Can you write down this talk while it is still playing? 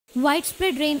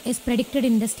Widespread rain is predicted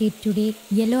in the state today.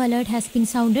 Yellow alert has been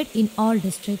sounded in all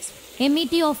districts.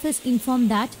 MET office informed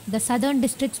that the southern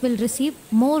districts will receive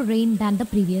more rain than the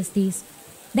previous days.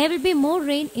 There will be more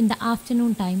rain in the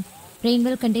afternoon time. Rain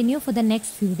will continue for the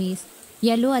next few days.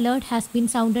 Yellow alert has been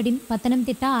sounded in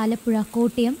Pathanamthitta, Alappuzha,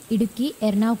 Kottayam, Idukki,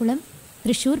 Ernakulam,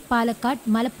 Thrissur, Palakkad,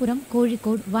 Malappuram,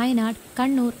 Kozhikode, Wayanad,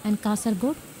 Kannur and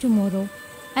Kasaragod tomorrow.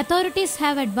 Authorities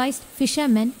have advised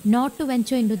fishermen not to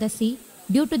venture into the sea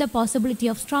due to the possibility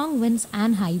of strong winds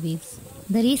and high waves.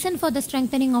 The reason for the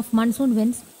strengthening of monsoon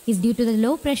winds is due to the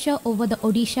low pressure over the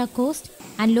Odisha coast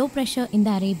and low pressure in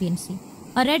the Arabian Sea.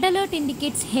 A red alert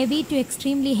indicates heavy to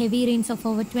extremely heavy rains of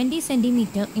over 20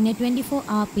 cm in a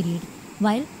 24-hour period,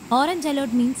 while orange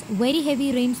alert means very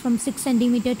heavy rains from 6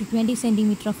 cm to 20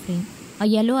 cm of rain. A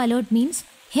yellow alert means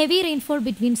heavy rainfall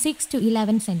between 6 to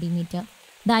 11 cm.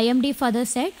 The IMD further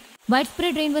said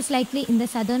widespread rain was likely in the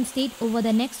southern state over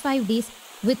the next 5 days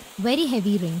with very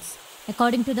heavy rains.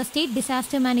 According to the State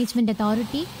Disaster Management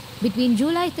Authority, between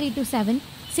July 3 to 7,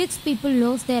 6 people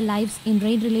lost their lives in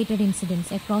rain-related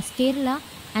incidents across Kerala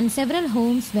and several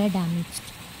homes were damaged.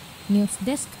 News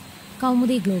Desk,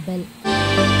 Kaumudy Global.